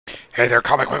Hey there,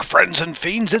 comic book friends and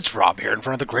fiends. It's Rob here in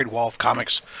front of the Great Wall of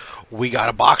Comics. We got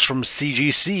a box from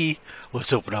CGC.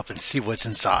 Let's open up and see what's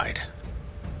inside.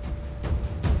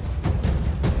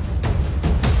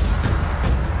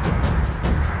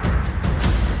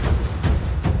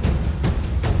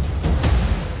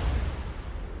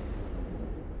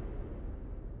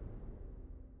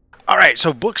 Alright,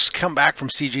 so books come back from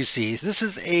CGC. This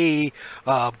is a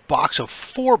box of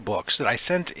 4 books that I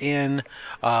sent in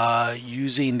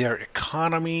using their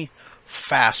economy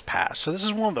fast pass. So this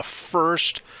is one of the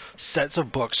first sets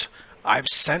of books I've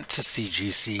sent to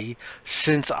CGC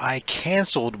since I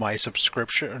canceled my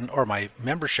subscription or my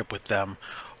membership with them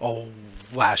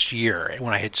last year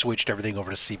when I had switched everything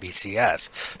over to CBCS.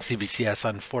 CBCS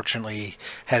unfortunately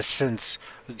has since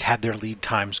had their lead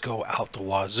times go out the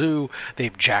wazoo.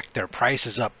 They've jacked their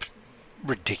prices up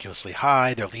ridiculously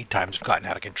high. Their lead times have gotten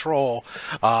out of control,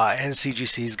 and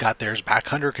CGC's got theirs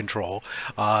back under control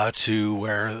to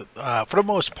where, for the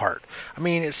most part, I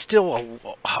mean, it's still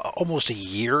almost a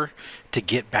year to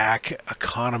get back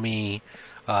economy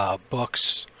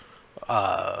books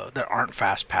that aren't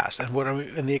fast pass. And what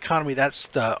in the economy, that's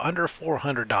the under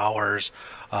 $400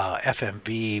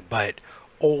 FMV, but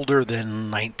older than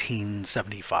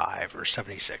 1975 or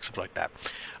 76, something like that.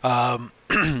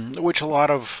 Which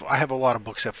I have a lot of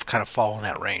books that kind of fall in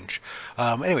that range.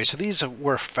 Anyway, so these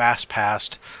were fast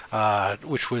passed,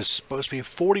 which was supposed to be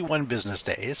 41 business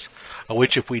days,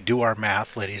 which, if we do our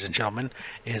math, ladies and gentlemen,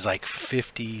 is like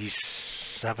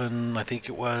 57, I think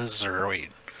it was, or wait,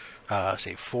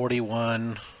 say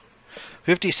 41,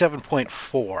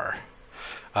 57.4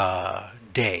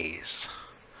 days,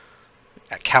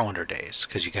 calendar days,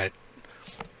 because you got to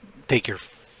take your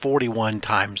 41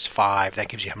 times 5, that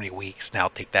gives you how many weeks. Now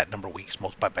take that number of weeks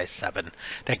multiplied by 7,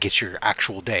 that gets your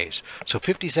actual days. So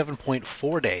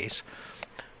 57.4 days.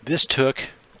 This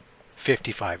took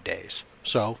 55 days.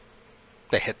 So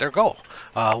they hit their goal.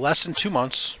 Less than 2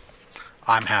 months.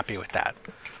 I'm happy with that.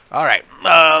 All right,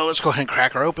 let's go ahead and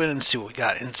crack her open and see what we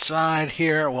got inside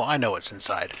here. Well, I know what's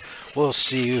inside. We'll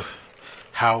see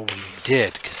how we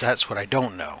did, because that's what I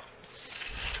don't know.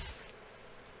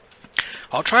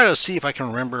 I'll try to see if I can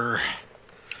remember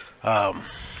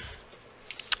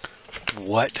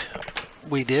what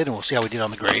we did, and we'll see how we did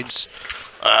on the grades.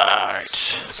 Alright.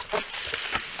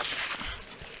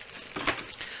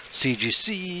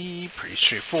 CGC, pretty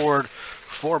straightforward.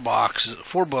 4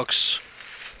 books,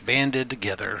 banded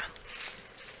together.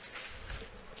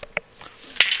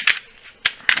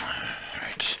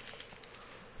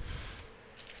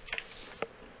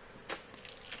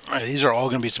 Alright, these are all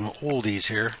going to be some oldies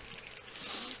here.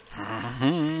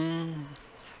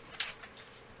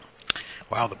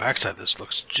 Wow, the backside of this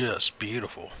looks just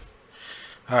beautiful.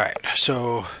 Alright,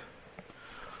 so,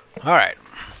 alright.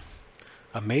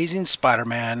 Amazing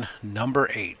Spider-Man number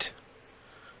 8.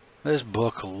 This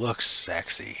book looks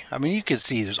sexy. I mean, you can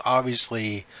see there's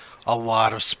obviously a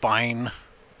lot of spine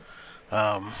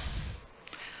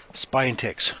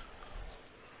ticks,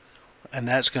 and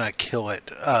that's gonna kill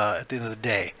it at the end of the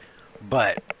day.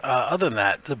 But other than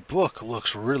that, the book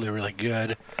looks really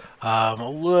good. A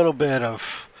little bit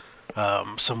of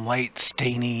some light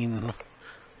staining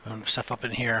stuff up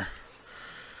in here,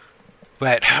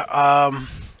 but I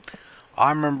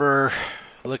remember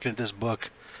looking at this book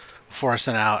before I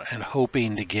sent out and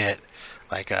hoping to get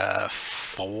like a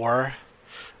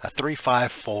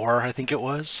 354, I think it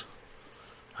was.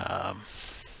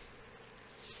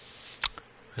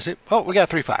 Is it? Oh, we got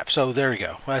 3.5. So there we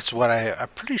go. That's what I'm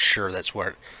pretty sure that's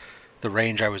what the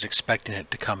range I was expecting it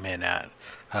to come in at,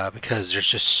 because there's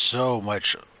just so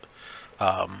much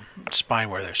spine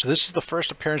wear there. So this is the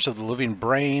first appearance of the Living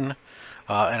Brain,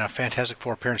 and a Fantastic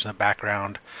Four appearance in the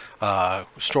background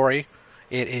story.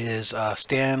 It is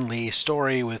Stan Lee's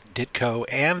story with Ditko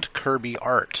and Kirby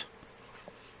art.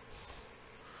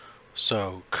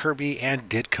 So Kirby and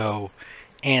Ditko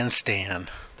and Stan,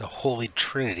 the Holy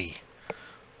Trinity,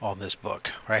 on this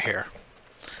book right here.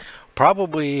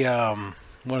 Probably one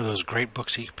of those great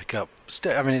books you can pick up.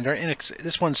 I mean,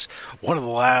 this one's one of the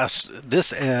last. This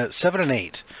 7 and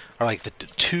 8 are like the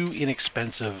 2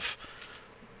 inexpensive.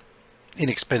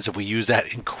 We use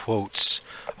that in quotes.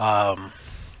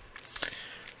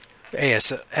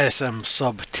 ASM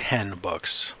sub 10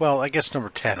 books. Well, I guess number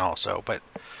 10 also, but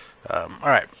all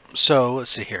right. So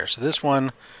let's see here. So this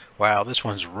one, wow, this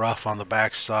one's rough on the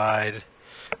back side.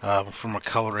 From a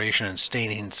coloration and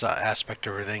staining aspect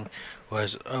of everything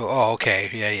was, oh okay,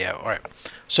 yeah, all right.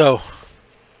 So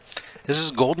this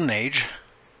is Golden-age,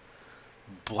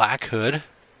 black hood.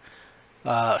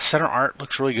 Center art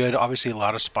looks really good. Obviously a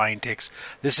lot of spine ticks.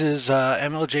 This is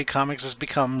MLJ Comics. This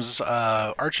becomes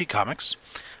Archie Comics.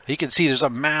 You can see there's a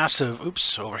massive,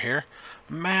 oops, over here,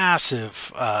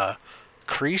 massive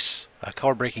crease, a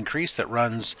color breaking crease that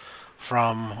runs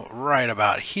from right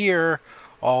about here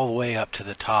all the way up to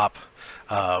the top.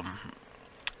 And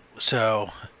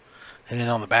then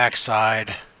on the back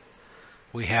side,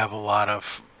 we have a lot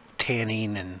of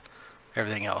tanning and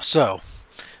everything else. So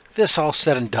this all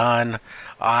said and done,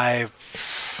 it's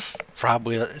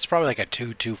probably like a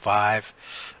 2.25,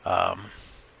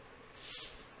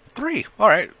 3. All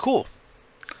right, cool.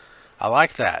 I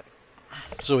like that.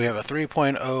 So we have a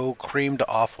 3.0 cream to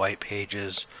off-white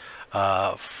pages,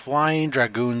 Flying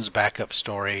Dragoons backup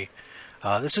story.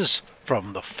 This is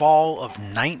from the fall of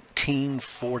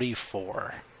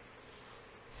 1944.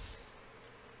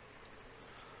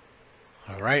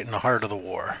 Right in the heart of the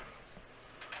war.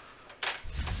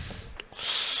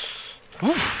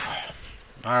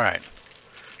 Oof. All right.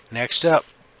 Next up,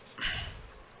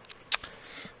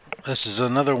 this is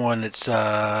another one. It's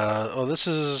oh, this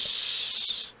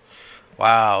is,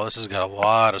 wow, this has got a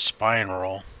lot of spine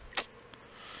roll.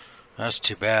 That's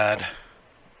too bad.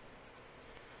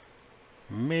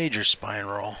 Major spine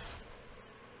roll.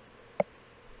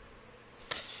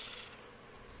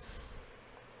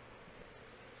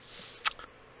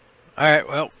 Alright,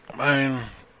 well, I mean,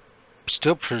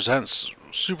 still presents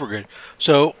super good.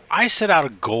 So I set out a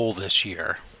goal this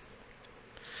year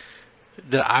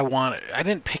that I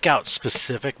didn't pick out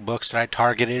specific books that I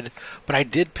targeted, but I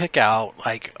did pick out,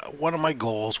 like, one of my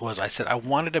goals was, I said I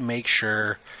wanted to make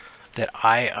sure that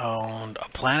I owned a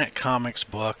Planet Comics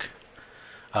book,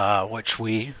 which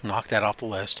we knocked that off the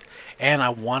list, and I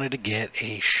wanted to get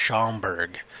a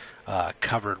Schomburg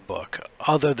covered book,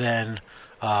 other than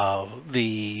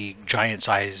the Giant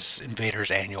Size Invaders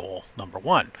Annual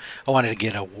 #1. I wanted to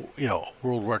get a, you know,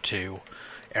 World War II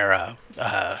era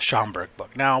Schomburg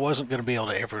book. Now, I wasn't going to be able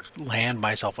to ever land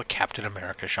myself a Captain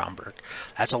America Schomburg.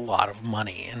 That's a lot of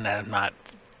money, and I'm not,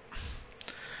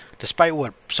 despite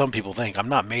what some people think, I'm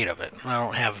not made of it. I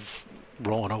don't have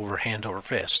rolling over hand over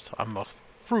fist. I'm a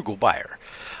frugal buyer.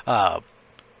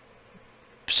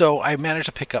 So I managed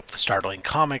to pick up the Startling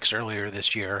Comics earlier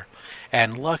this year,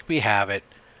 and luck be have it,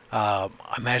 I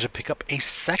managed to pick up a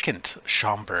second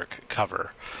Schomburg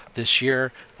cover this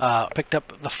year. Picked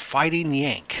up the Fighting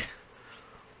Yank.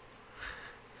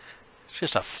 It's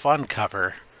just a fun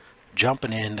cover,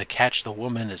 jumping in to catch the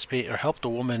woman that's being, or help the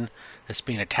woman that's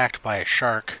being attacked by a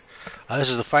shark. This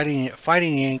is the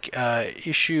Fighting Yank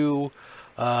issue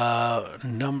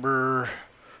number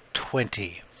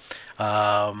 20.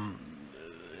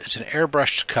 It's an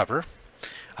airbrushed cover.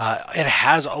 It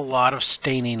has a lot of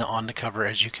staining on the cover,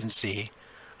 as you can see,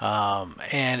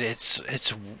 and it's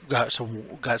got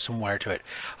some wear to it.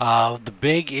 The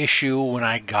big issue when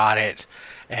I got it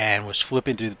and was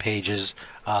flipping through the pages,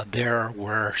 there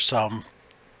were some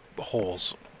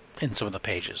holes in some of the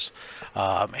pages,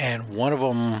 and one of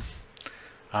them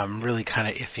I'm really kind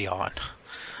of iffy on.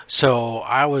 So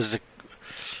I'm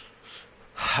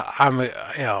you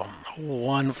know,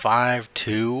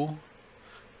 152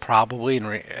 probably,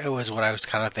 and it was what I was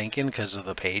kind of thinking because of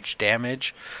the page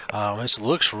damage. This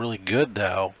looks really good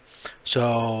though,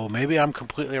 so maybe I'm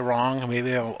completely wrong.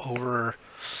 Maybe I'm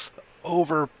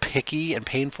over picky and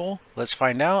painful. Let's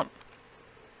find out.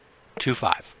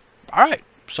 2.5. All right,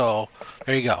 so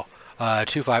there you go.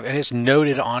 2.5, and it's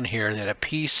noted on here that a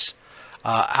piece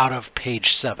out of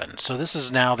page 7. So this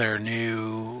is now their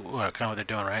new, kind of what they're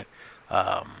doing, right?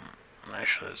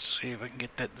 Actually, let's see if I can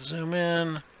get that to zoom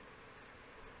in.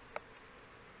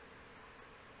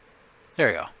 There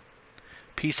you go.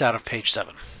 Piece out of page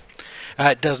 7.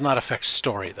 It does not affect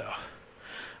story, though.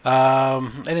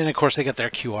 And then, of course, they got their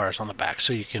QRs on the back,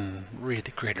 so you can read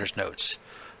the creator's notes.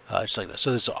 Just like this.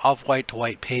 So this is off-white to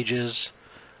white pages.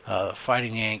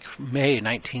 Fighting Yank, May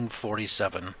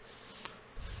 1947.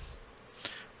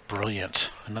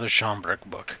 Brilliant. Another Schomburg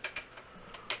book.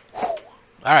 Whew.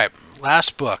 All right,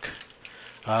 last book.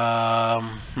 What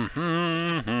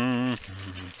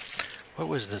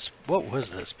was this? What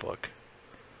was this book?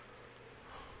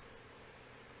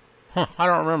 Huh, I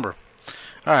don't remember.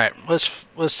 All right, let's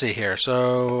see here.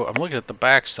 So I'm looking at the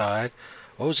back side.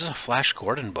 What was this? A Flash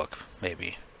Gordon book,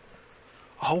 maybe?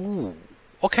 Oh,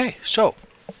 okay. So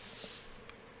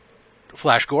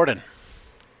Flash Gordon.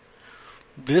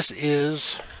 This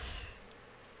is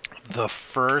the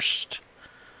first,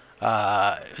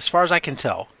 as far as I can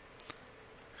tell.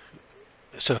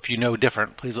 So if you know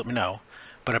different, please let me know.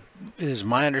 But it is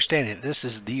my understanding this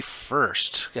is the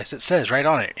first, yes, it says right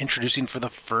on it, introducing for the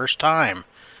first time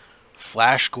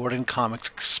Flash Gordon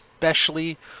comics,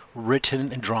 specially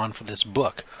written and drawn for this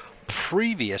book.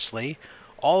 Previously,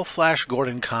 all Flash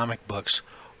Gordon comic books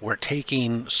we're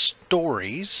taking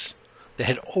stories that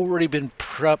had already been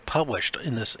published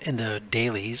in the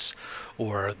dailies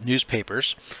or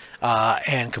newspapers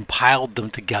and compiled them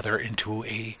together into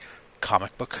a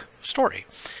comic book story.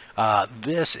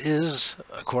 This is,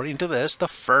 according to this, the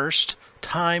first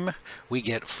time we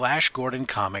get Flash Gordon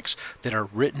comics that are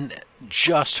written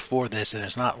just for this, and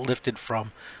it's not lifted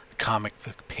from comic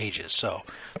book pages. So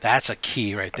that's a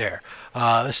key right there.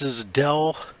 This is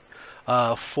Dell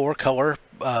 4-color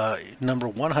number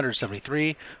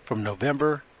 173 from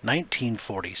November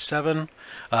 1947.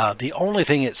 The only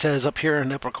thing it says up here in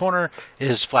the upper corner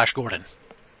is Flash Gordon.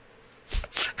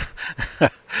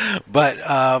 But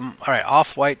all right,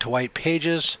 off-white to white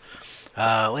pages.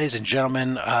 Ladies and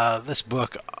gentlemen, this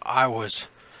book I was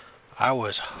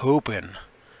hoping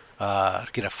to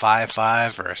get a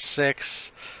 5.5 or a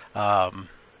 6.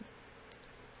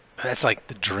 That's like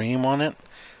the dream on it.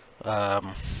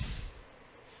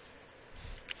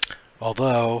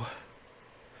 Although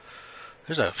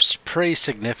there's a pretty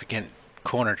significant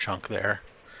corner chunk there.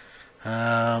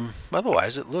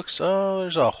 Otherwise it looks, oh,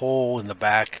 there's a hole in the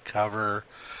back cover.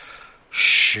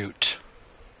 Shoot.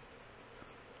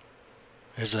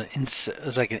 There's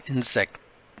like an insect.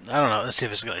 I don't know. Let's see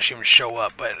if it's gonna even show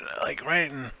up. But like right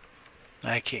in,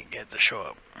 I can't get it to show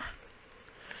up.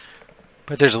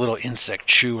 But there's a little insect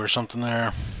chew or something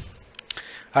there.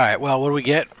 All right. Well, what do we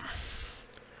get?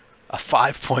 A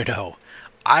 5.0.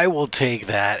 I will take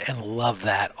that and love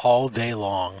that all day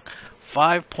long.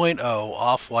 5.0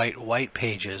 off-white, white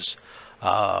pages.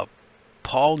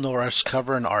 Paul Norris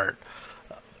cover and art.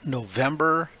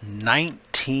 November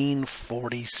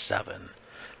 1947.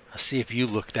 Let's see if you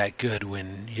look that good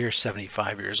when you're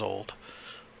 75 years old.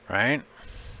 Right?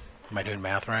 Am I doing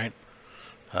math right?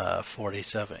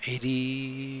 47,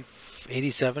 80,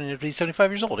 87, you'd be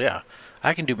 75 years old. Yeah,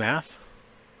 I can do math.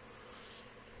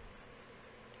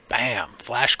 Bam!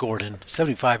 Flash Gordon,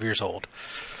 75 years old.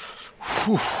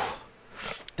 Whew.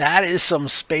 That is some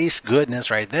space goodness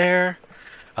right there.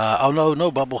 Oh no,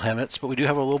 no bubble helmets, but we do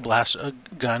have a little blast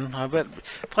gun. I bet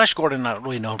Flash Gordon not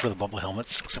really known for the bubble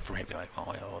helmets, except for maybe like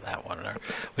oh that one there.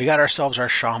 We got ourselves our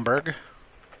Schomburg.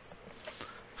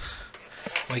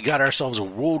 We got ourselves a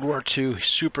World War II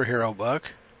superhero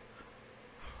book.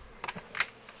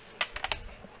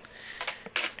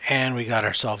 And we got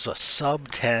ourselves a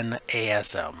sub 10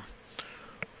 ASM.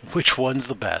 Which one's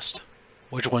the best?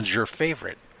 Which one's your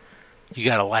favorite? You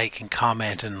gotta like and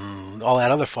comment and all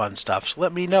that other fun stuff. So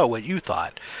let me know what you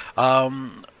thought.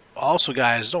 Also,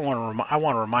 guys, I want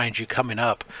to remind you, coming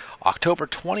up October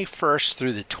 21st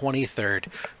through the 23rd,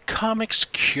 Comics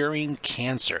Curing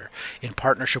Cancer in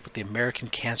partnership with the American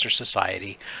Cancer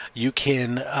Society. You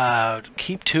can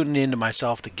keep tuning in to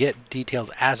myself to get details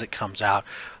as it comes out.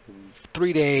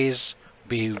 3 days,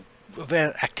 be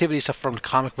event activities from the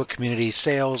comic book community,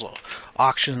 sales,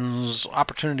 auctions,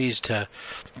 opportunities to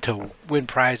win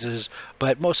prizes,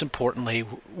 but most importantly,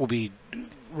 we'll be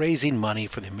raising money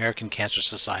for the American Cancer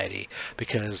Society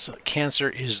because cancer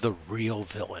is the real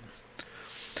villain.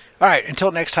 All right,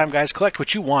 until next time, guys, collect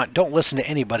what you want. Don't listen to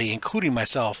anybody, including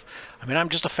myself. I mean, I'm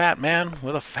just a fat man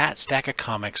with a fat stack of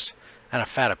comics and a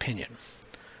fat opinion.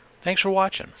 Thanks for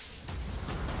watching.